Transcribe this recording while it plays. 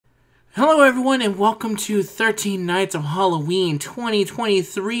Hello everyone and welcome to 13 Nights of Halloween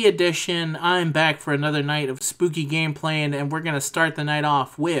 2023 edition. I'm back for another night of spooky gameplay and we're going to start the night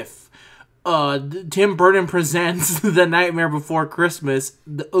off with Tim Burton presents The Nightmare Before Christmas,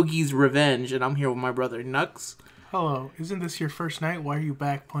 The Oogie's Revenge, and I'm here with my brother Knux. Hello, isn't this your first night? Why are you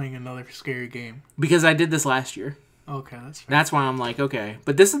back playing another scary game? Because I did this last year. Okay, that's fair. That's why I'm like, okay.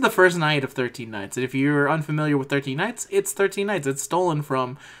 But this is the first night of 13 Nights. And if you're unfamiliar with 13 Nights, it's 13 Nights. It's stolen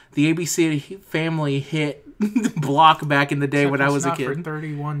from the ABC family hit block back in the day. Except when I was a kid. For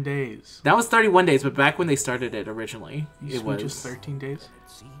 31 days. That was 31 days, but back when they started it originally, it was just 13 days?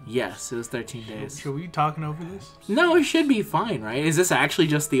 Yes, it was 13 days. Should we be talking over this? No, it should be fine, right? Is this actually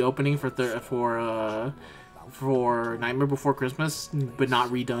just the opening for Nightmare Before Christmas, but not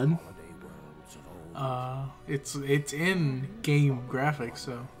redone? It's in game graphics,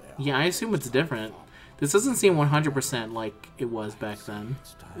 so yeah, I assume it's different. This doesn't seem 100% like it was back then.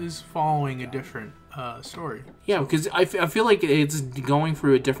 It's following a different story. Yeah, because I feel like it's going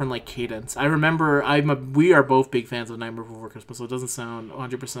through a different like cadence. I remember we are both big fans of Nightmare Before Christmas, so it doesn't sound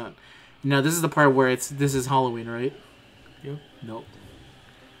 100%. Now this is the part where this is Halloween, right? Yep. Nope.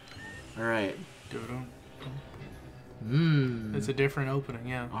 All right. It's a different opening,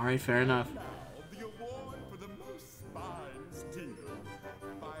 yeah. All right, fair enough.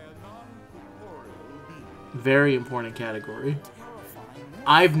 Very important category.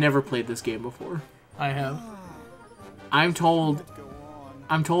 I've never played this game before. I have. I'm told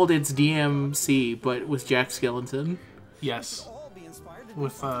it's DMC, but with Jack Skelington. Yes.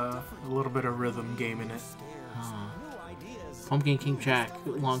 With a little bit of rhythm game in it. Pumpkin King Jack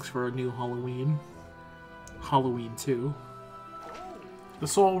longs for a new Halloween. Halloween 2. The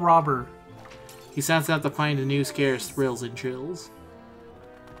Soul Robber. He sets out to find a new scares, thrills, and chills.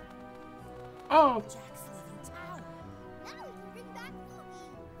 Oh!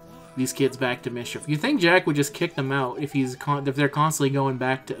 These kids back to mischief. You think Jack would just kick them out if they're constantly going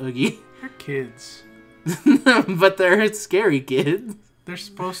back to Oogie? They're kids. But they're scary kids. They're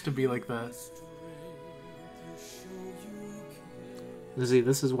supposed to be like that. Lizzie,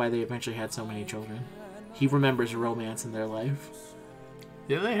 this is why they eventually had so many children. He remembers romance in their life.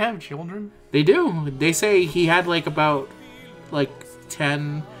 Yeah, they have children. They do. They say he had about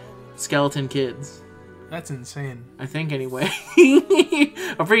 10 skeleton kids. That's insane. I think, anyway.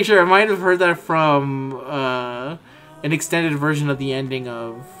 I'm pretty sure I might have heard that from an extended version of the ending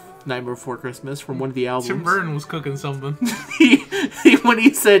of Nightmare Before Christmas from one of the albums. Tim Burton was cooking something. When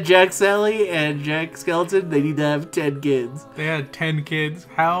he said Jack Sally and Jack Skelton, they need to have 10 kids. They had 10 kids.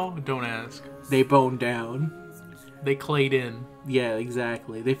 How? Don't ask. They boned down. They clayed in. Yeah,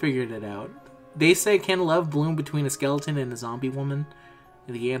 exactly. They figured it out. They say, can love bloom between a skeleton and a zombie woman?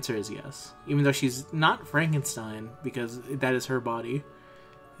 And the answer is yes. Even though she's not Frankenstein, because that is her body.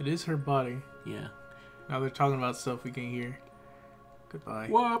 It is her body. Yeah. Now they're talking about stuff we can't hear. Goodbye.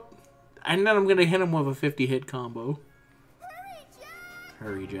 What? And then I'm going to hit him with a 50-hit combo.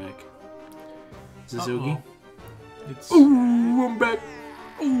 Hurry, Jack. Is this Oogie? Ooh, I'm back.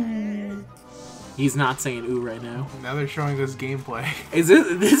 Ooh. He's not saying ooh right now. Now they're showing us gameplay.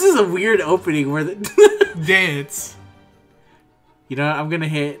 This is a weird opening where dance. You know what? I'm gonna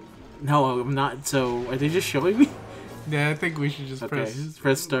hit. No, I'm not. So are they just showing me? Yeah, I think we should just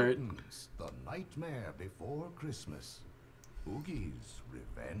press start. The Nightmare Before Christmas. Oogie's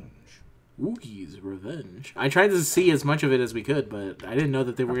Revenge. Oogie's Revenge. I tried to see as much of it as we could, but I didn't know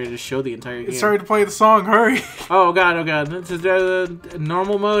that they were going to just show the entire game. It started to play the song. Hurry! Oh god! Oh god! This is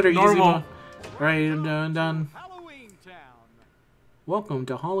normal mode or normal? Easy mode? Right, done. Halloween Town. Welcome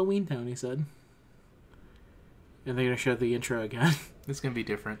to Halloween Town, he said. And they're going to show the intro again. It's going to be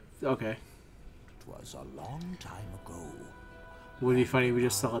different. Okay. It was a long time ago. Would it be funny if we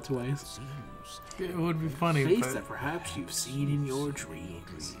just saw it twice? It would be funny. Face that perhaps you've seen in your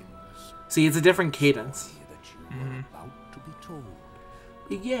dreams. See, it's a different cadence.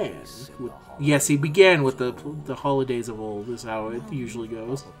 Began with the holidays of old is how it usually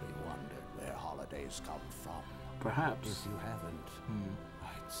goes. Where holidays come from. Perhaps. If you haven't,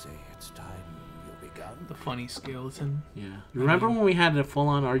 I'd say it's time you began. The funny skeleton. Yeah. You remember when we had a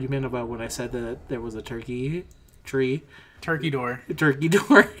full-on argument about when I said that there was a turkey tree? Turkey door. Turkey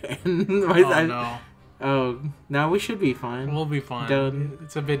door. And no. Oh, no, we should be fine. We'll be fine. Done.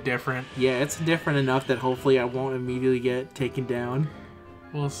 It's a bit different. Yeah, it's different enough that hopefully I won't immediately get taken down.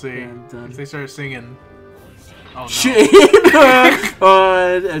 We'll see. If they start singing. Oh, no. Shit!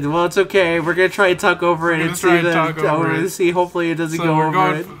 Well, it's okay. We're gonna try and talk over it and see. Hopefully, it doesn't go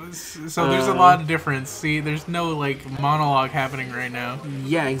over it. So there's a lot of difference. See, there's no like monologue happening right now.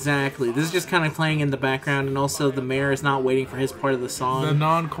 Yeah, exactly. This is just kind of playing in the background, and also the mayor is not waiting for his part of the song. The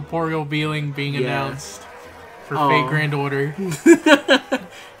non-corporeal being announced for fake Grand Order.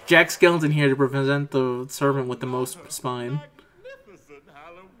 Jack Skelington here to represent the servant with the most spine.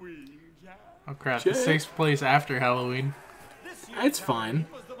 Oh crap! This takes place after Halloween. It's fine.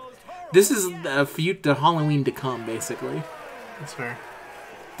 This is the Halloween to come, basically. That's fair.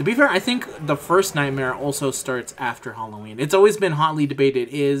 To be fair, I think the first Nightmare also starts after Halloween. It's always been hotly debated.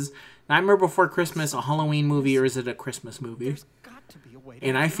 Is Nightmare Before Christmas a Halloween movie or is it a Christmas movie?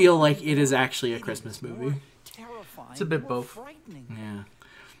 And I feel like it is actually a Christmas movie. It's a bit both. Yeah.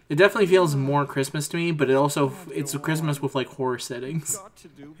 It definitely feels more Christmas to me, but it's a Christmas with like horror settings.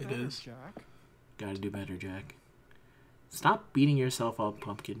 It is. Gotta do better, Jack. Stop beating yourself up,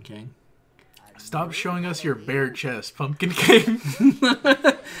 Pumpkin King. Stop showing us your bare chest, Pumpkin King.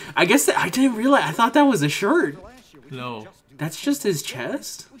 I guess I didn't realize. I thought that was a shirt. No. That's just his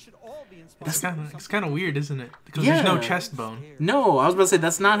chest? It's kind of weird, isn't it? Because there's no chest bone. No, I was about to say,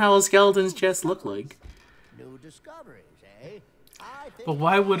 that's not how a skeleton's chest looked like. But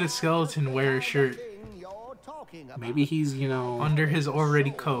why would a skeleton wear a shirt? Maybe he's, under his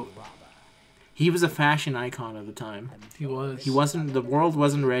already coat. He was a fashion icon at the time. He was. The world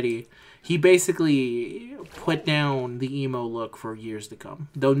wasn't ready. He basically put down the emo look for years to come.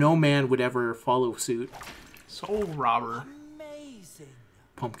 Though no man would ever follow suit. Soul robber.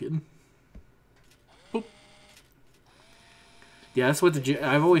 Pumpkin. Boop. Yeah, that's what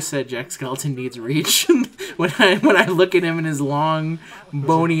I've always said. Jack Skelington needs reach. when I look at him in his long,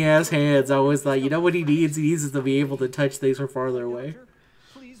 bony ass hands, I always thought, you know what he needs? He needs to be able to touch things from farther away.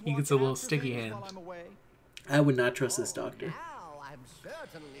 He gets a little sticky hand. I would not trust this doctor.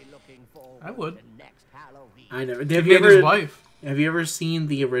 I would. I never. Have you ever seen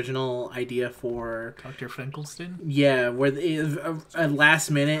the original idea for Dr. Finkelstein? Yeah, where at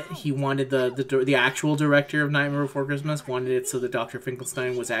last minute he wanted the actual director of Nightmare Before Christmas wanted it so that Dr.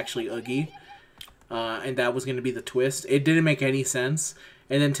 Finkelstein was actually Oogie, and that was going to be the twist. It didn't make any sense,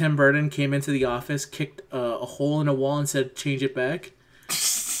 and then Tim Burton came into the office, kicked a hole in a wall, and said, "Change it back."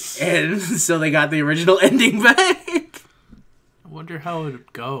 And so they got the original ending back. I wonder how it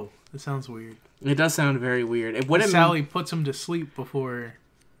would go. This sounds weird. It does sound very weird. Sally puts him to sleep before.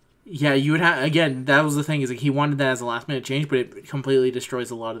 Yeah, you would have. Again, that was the thing. Is like he wanted that as a last minute change, but it completely destroys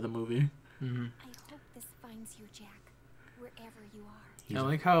a lot of the movie. Mm-hmm. I hope this finds you, Jack, wherever you are. I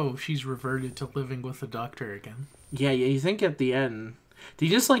like how she's reverted to living with the doctor again. Yeah. You think at the end, did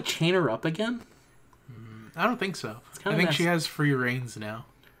you just like chain her up again? I don't think so. I think she has free reins now.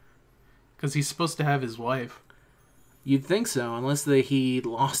 Because he's supposed to have his wife. You'd think so, unless he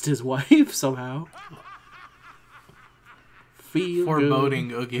lost his wife somehow.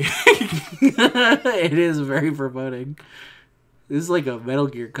 Foreboding, Oogie. It is very foreboding. This is like a Metal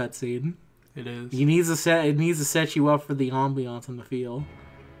Gear cutscene. It is. It needs to set you up for the ambiance in the field.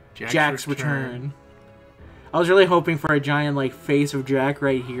 Jack's return. I was really hoping for a giant like face of Jack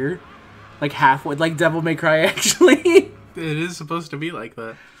right here. Like halfway, like Devil May Cry, actually. It is supposed to be like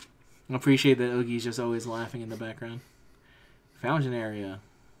that. I appreciate that Oogie's just always laughing in the background. Fountain area.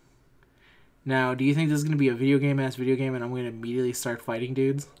 Now, do you think this is going to be a video game and I'm going to immediately start fighting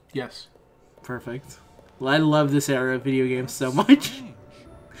dudes? Yes. Perfect. Well, I love this era of video games so much.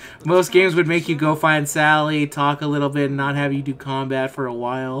 Most games would make you go find Sally, talk a little bit, and not have you do combat for a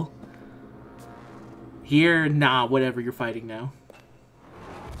while. Here, nah, whatever, you're fighting now.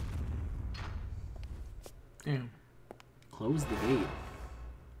 Damn. Close the gate.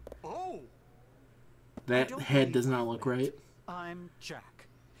 That head does not look right. I'm Jack.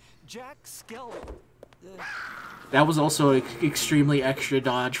 Jack Skelington. That was also an extremely extra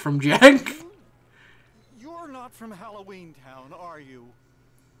dodge from Jack. You're not from Halloween Town, are you?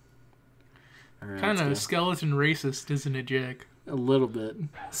 Right, kind of skeleton racist, isn't it, Jack? A little bit.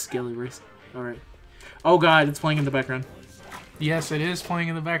 Skelly racist. Alright. Oh god, it's playing in the background. Yes, it is playing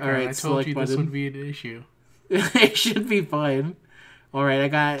in the background. Right, I told you this would be an issue. It should be fine. Alright, I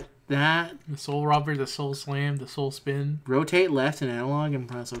got that. The soul robber, the soul slam, the soul spin. Rotate left and analog and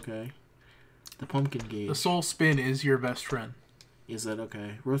press OK. The pumpkin gauge. The soul spin is your best friend. Is that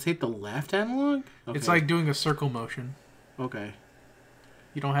okay? Rotate the left analog? Okay. It's like doing a circle motion. Okay.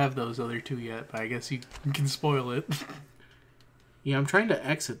 You don't have those other two yet, but I guess you can spoil it. Yeah, I'm trying to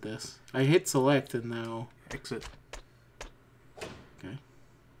exit this. I hit select and now... Exit. Okay.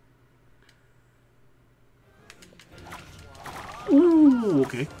 Ooh,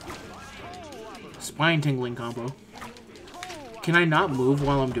 okay. Spine tingling combo. Can I not move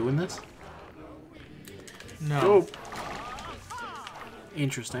while I'm doing this? No. Oh.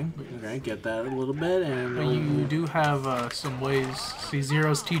 Interesting. Okay, get that a little bit, and But you do have some ways. See,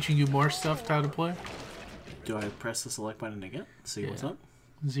 Zero's teaching you more stuff to how to play. Do I press the select button again? See what's up?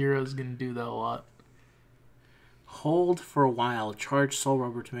 Zero's gonna do that a lot. Hold for a while. Charge Soul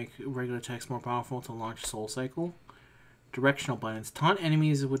Rubber to make regular attacks more powerful to launch Soul Cycle. Directional buttons. Taunt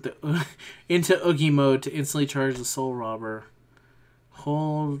enemies with the into Oogie mode to instantly charge the Soul Rubber.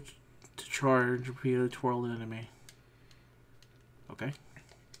 Hold to charge. Repeatedly twirl the enemy. Okay.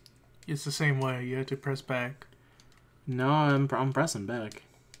 It's the same way. You have to press back. No, I'm pressing back.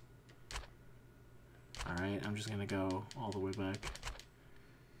 Alright, I'm just gonna go all the way back.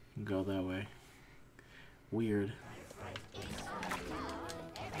 Go that way. Weird.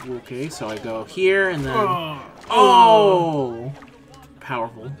 Okay, so I go here and then... Oh!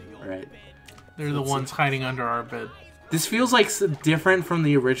 Powerful. Alright. They're the ones hiding under our bed. This feels like different from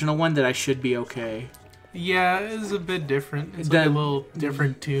the original one that I should be okay. Yeah, it's a bit different. It's like a little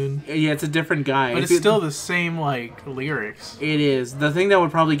different tune. Yeah, it's a different guy. But it's still the same, like, lyrics. It is. The thing that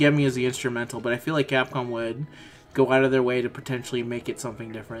would probably get me is the instrumental, but I feel like Capcom would go out of their way to potentially make it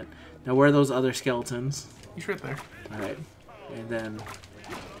something different. Now, where are those other skeletons? He's right there. Alright. And then...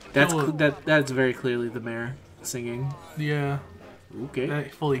 That's very clearly the mayor singing. Yeah. Okay.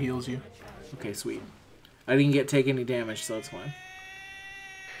 That fully heals you. Okay, sweet. I didn't take any damage, so it's fine.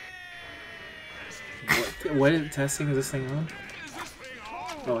 What testing is this thing on?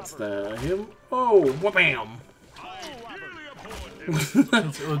 Oh, it's the him. Oh, wha-bam!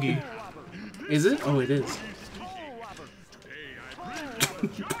 It's Oogie. Is it? Oh, it is.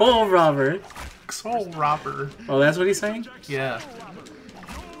 Pole robber. Soul robber. Oh, that's what he's saying? Yeah.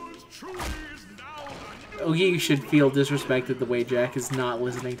 Oogie should feel disrespected the way Jack is not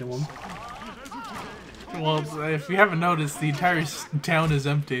listening to him. Well, if you haven't noticed, the entire town is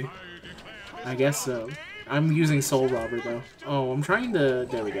empty. I guess so. I'm using Soul Robber, though. Oh, I'm trying to...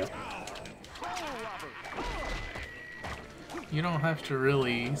 There we go. You don't have to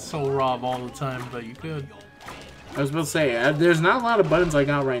really Soul Rob all the time, but you could. I was about to say, there's not a lot of buttons I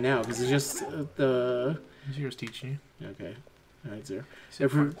got right now, because it's just the... Zero's teaching you. Okay. Alright, Zero.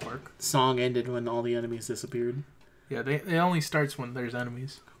 Every song ended when all the enemies disappeared. Yeah, it only starts when there's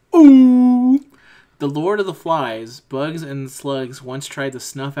enemies. Ooh! The Lord of the Flies, Bugs and Slugs once tried to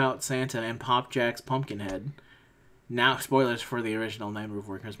snuff out Santa and pop Jack's pumpkin head. Now, spoilers for the original Nightmare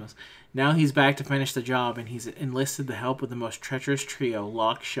Before Christmas. Now he's back to finish the job, and he's enlisted the help of the most treacherous trio,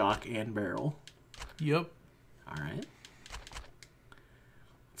 Lock, Shock, and Barrel. Yep. Alright.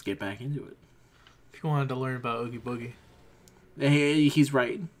 Let's get back into it. If you wanted to learn about Oogie Boogie. He's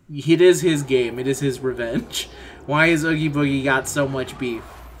right. It is his game. It is his revenge. Why has Oogie Boogie got so much beef?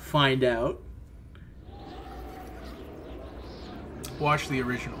 Find out. Watch the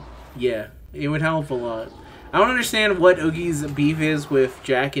original. Yeah, it would help a lot. I don't understand what Oogie's beef is with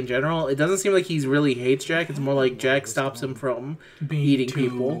Jack in general. It doesn't seem like he really hates Jack. It's more like Jack stops him from eating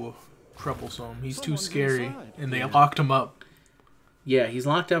people. Troublesome. He's too scary, and they locked him up. Yeah, he's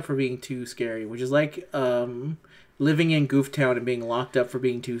locked up for being too scary, which is like living in Gooftown and being locked up for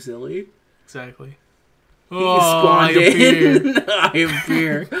being too silly. Exactly. He's spawned in. I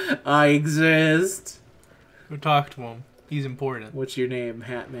appear. I exist. Go talk to him. He's important. What's your name,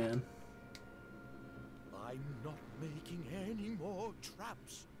 Hat Man? I'm not making any more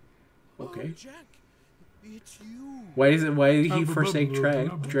traps. Okay. Oh, Jack, it's you. Why did he forsake traps?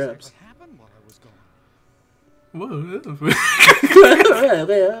 What happened while I was gone? Whoa.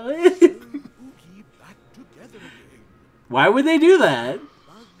 Why would they do that?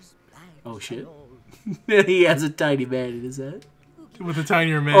 Oh shit. He has a tiny man in his head. With a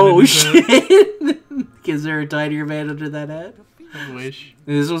tinier man in his shit. Head. Is there a tinier man under that hat? I wish.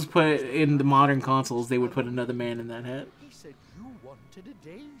 This was put in the modern consoles. They would put another man in that hat. He said you wanted a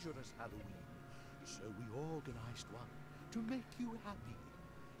dangerous Halloween, so we organized one to make you happy.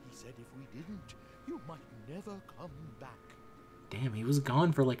 He said if we didn't, you might never come back. Damn, he was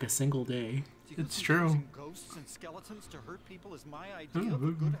gone for like a single day. It's true. Using ghosts and skeletons to hurt people is my idea of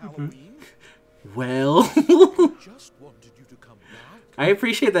a good Halloween. Well, Just wanted you to come back. I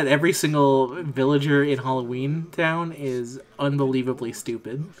appreciate that every single villager in Halloween Town is unbelievably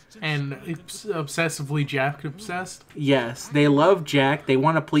stupid. And it's obsessively Jack obsessed. Yes, they love Jack, they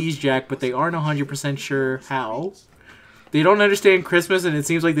want to please Jack, but they aren't 100% sure how. They don't understand Christmas, and it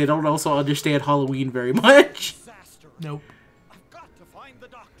seems like they don't also understand Halloween very much. Nope. I've got to find the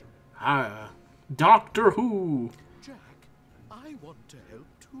doctor. Doctor Who. Jack, I want to help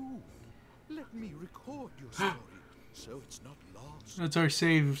too. Let me record your story. so it's not lost. That's our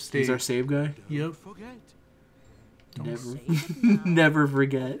save state. He's our save guy? Yep. Forget. Never. Never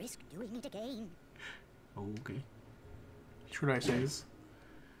forget. Risk doing it again. Oh, okay. Should I say?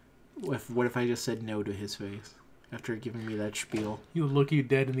 What if I just said no to his face after giving me that spiel? He would look you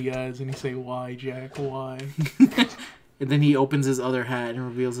dead in the eyes and he say, "Why, Jack? Why?" And then he opens his other hat and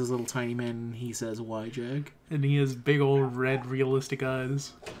reveals his little tiny man, and he says, "Why, Jack?" And he has big old red realistic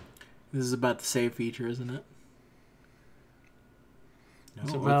eyes. This is about the save feature, isn't it? No,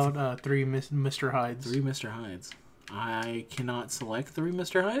 It's about 3 Mr. Hydes. 3 Mr. Hydes. I cannot select 3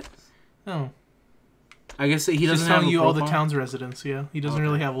 Mr. Hydes? Oh. I guess he doesn't Just have telling a you all the profile? town's residents, yeah. He doesn't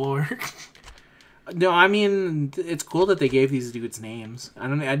really have lore. No, I mean, it's cool that they gave these dudes names.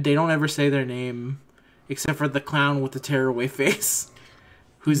 They don't ever say their name, except for the clown with the tearaway face,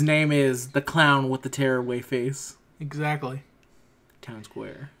 whose name is the clown with the tearaway face. Exactly. Town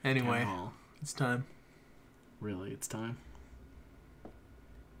Square. Anyway, Town Hall. it's time. Really, it's time.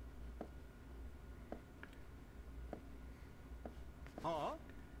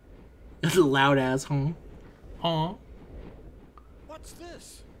 Loud ass, huh? Huh? What's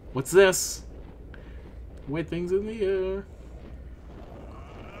this? What's this? White things in the air.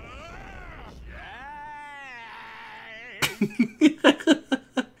 I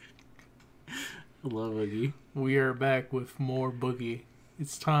love Oogie. We are back with more Boogie.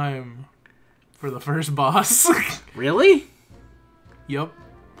 It's time for the first boss. Really? Yep.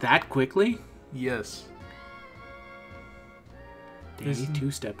 That quickly? Yes. Danny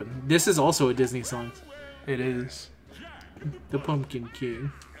two-stepping. This is also a Disney song. It is. The Pumpkin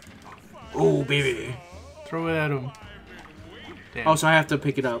King. Oh, baby. Throw it at him. Damn. Oh, so I have to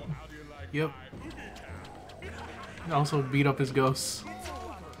pick it up. Yep. Also beat up his ghosts.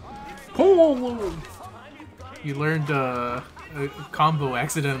 Oh! You learned a combo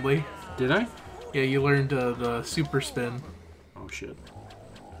accidentally. Did I? Yeah, you learned the super spin. Oh, shit.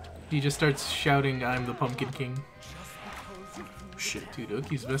 He just starts shouting, "I'm the Pumpkin King." Shit. Dude,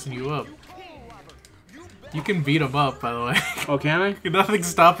 Ookie's messing you up. You can beat him up, by the way. Oh, can I? Nothing's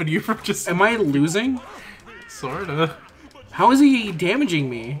stopping you from just... Am I losing? Sorta. How is he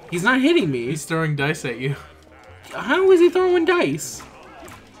damaging me? He's not hitting me. He's throwing dice at you. How is he throwing dice?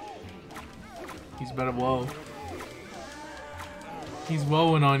 He's better blow. He's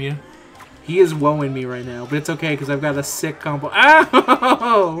woeing on you. He is woeing me right now, but it's okay because I've got a sick combo.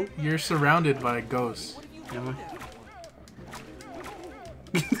 Ow! You're surrounded by ghosts. Am I?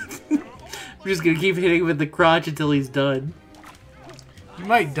 I'm just gonna keep hitting him with the crotch until he's done. You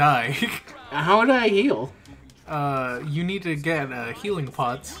might die. How would I heal? You need to get healing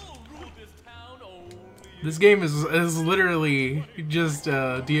pots. This game is literally just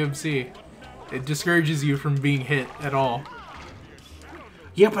DMC. It discourages you from being hit at all.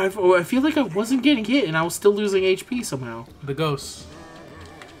 Yeah, but I feel like I wasn't getting hit and I was still losing HP somehow. The ghosts.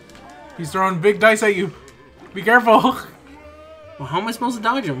 He's throwing big dice at you. Be careful. Well, how am I supposed to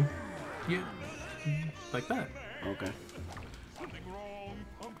dodge him? Yeah, like that. Okay.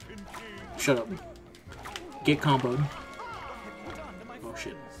 Shut up. Get comboed. Oh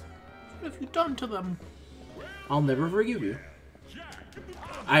shit. What have you done to them? I'll never forgive you.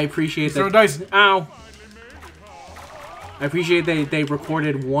 I appreciate Throw that. dice. Ow! I appreciate they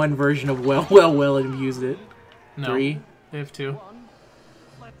recorded one version of well and used it. No. 3. They have 2.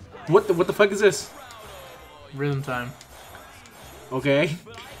 What the fuck is this? Rhythm time. Okay.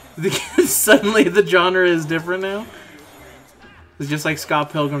 Suddenly the genre is different now. It's just like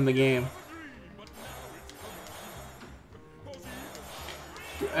Scott Pilgrim the game.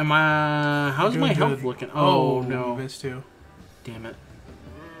 How's Doing my health good. looking? Oh no. You missed 2. Damn it.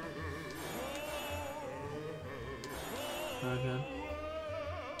 Okay.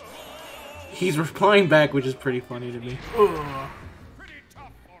 He's replying back, which is pretty funny to me. Ugh.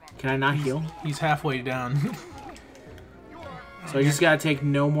 Can I not heal? He's halfway down. So I just gotta take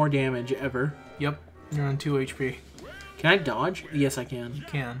no more damage ever. Yep. You're on 2 HP. Can I dodge? Yes, I can. You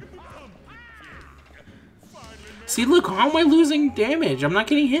can. See, look, how am I losing damage? I'm not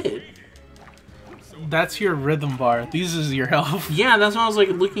getting hit. That's your rhythm bar. These is your health. Yeah, that's why I was like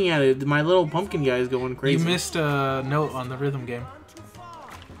looking at it. My little pumpkin guy is going crazy. You missed a note on the rhythm game.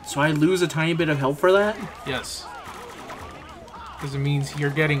 So I lose a tiny bit of health for that? Yes. Because it means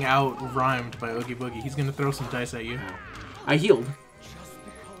you're getting out-rhymed by Oogie Boogie. He's gonna throw some dice at you. I healed.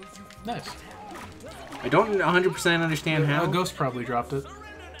 Nice. I don't 100% understand how. A ghost probably dropped it.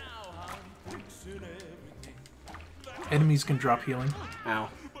 Enemies can drop healing. Ow.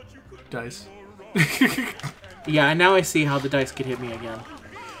 Dice. Yeah, and now I see how the dice could hit me again.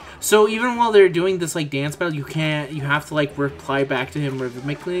 So even while they're doing this like dance battle, you have to like reply back to him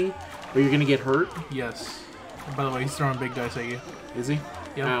rhythmically, or you're gonna get hurt. Yes. By the way, he's throwing big dice at you. Is he?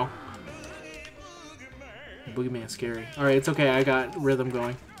 Yep. Ow. Boogeyman's scary. Alright, it's okay. I got rhythm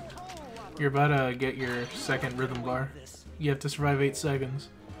going. You're about to get your second rhythm bar. You have to survive 8 seconds.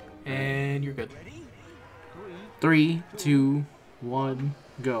 And you're good. 3, 2, 1,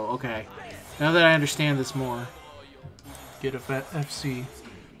 go. Okay. Now that I understand this more. Get a fat FC.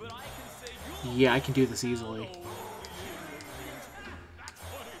 Yeah, I can do this easily.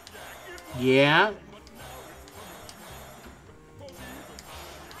 Yeah.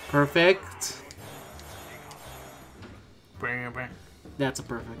 Perfect. Bang, bang. That's a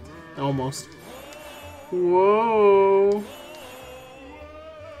perfect. Almost. Whoa.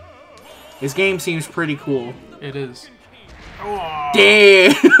 This game seems pretty cool. It is.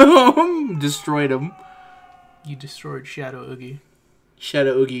 Damn! Destroyed him. You destroyed Shadow Oogie.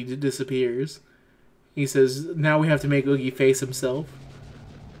 Shadow Oogie disappears. He says, now we have to make Oogie face himself.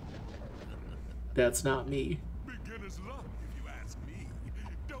 That's not me. Beginner's luck, if you ask me.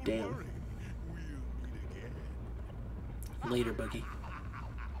 Don't Damn. worry. We'll meet again. Later, Boogie.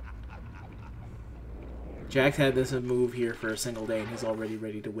 Jack's had this move here for a single day, and he's already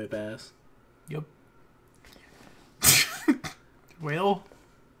ready to whip ass. Yep. Well,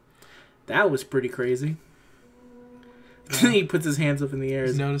 that was pretty crazy. He puts his hands up in the air.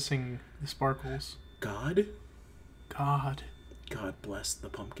 He's noticing the sparkles. God? God. God bless the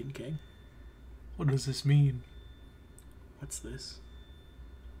Pumpkin King. What does this mean? What's this?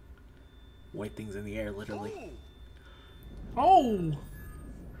 White things in the air, literally. Oh!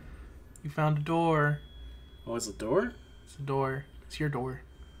 You found a door. Oh, it's a door? It's a door. It's your door.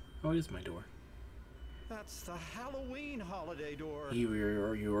 Oh, it is my door. That's the Halloween holiday door. You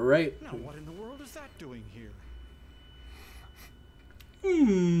were right. Now, what in the world is that doing here?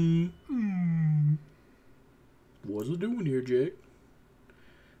 What's it doing here, Jake?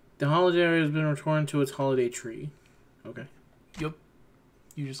 The holiday area has been returned to its holiday tree. Okay. Yep.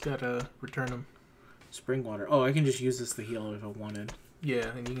 You just gotta return them. Spring water. Oh, I can just use this to heal if I wanted. Yeah,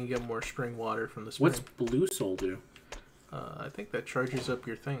 and you can get more spring water from the spring. What's Blue Soul do? I think that charges up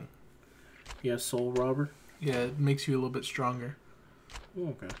your thing. Yeah, Soul Robber? Yeah, it makes you a little bit stronger. Oh,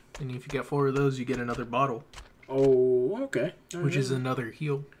 okay. And if you get 4 of those, you get another bottle. Oh, okay. Which is another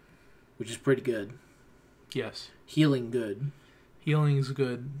heal. Which is pretty good. Yes. Healing good. Healing's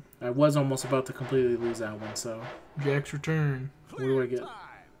good. I was almost about to completely lose that one, so... Jack's return. What do I get?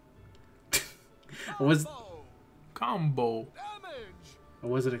 Combo. I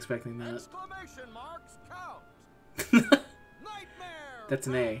wasn't expecting that. Exclamation marks count. Nightmare. That's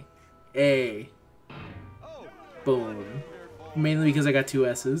an A. A. Oh, Boom. Mainly because I got 2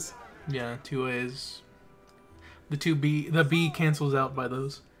 S's. Yeah, 2 A's. The B cancels out by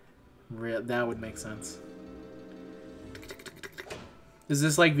those. That would make sense. Is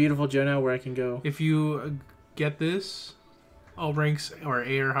this like Beautiful Joe now where I can go? If you get this, all ranks are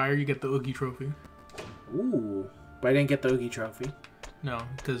A or higher, you get the Oogie trophy. Ooh. But I didn't get the Oogie trophy. No,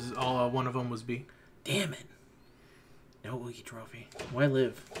 because all one of them was B. Damn it. No Oogie trophy. Why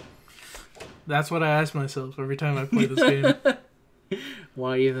live? That's what I ask myself every time I play this game.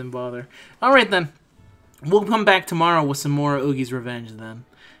 Why even bother? Alright then. We'll come back tomorrow with some more Oogie's Revenge then.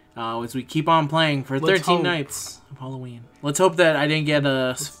 As we keep on playing for 13 nights of Halloween. Let's hope that I didn't get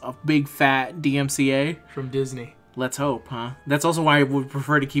a big fat DMCA. From Disney. Let's hope, huh? That's also why I would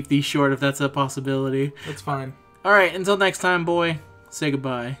prefer to keep these short if that's a possibility. That's fine. Alright, until next time, boy. Say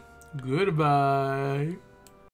goodbye. Goodbye.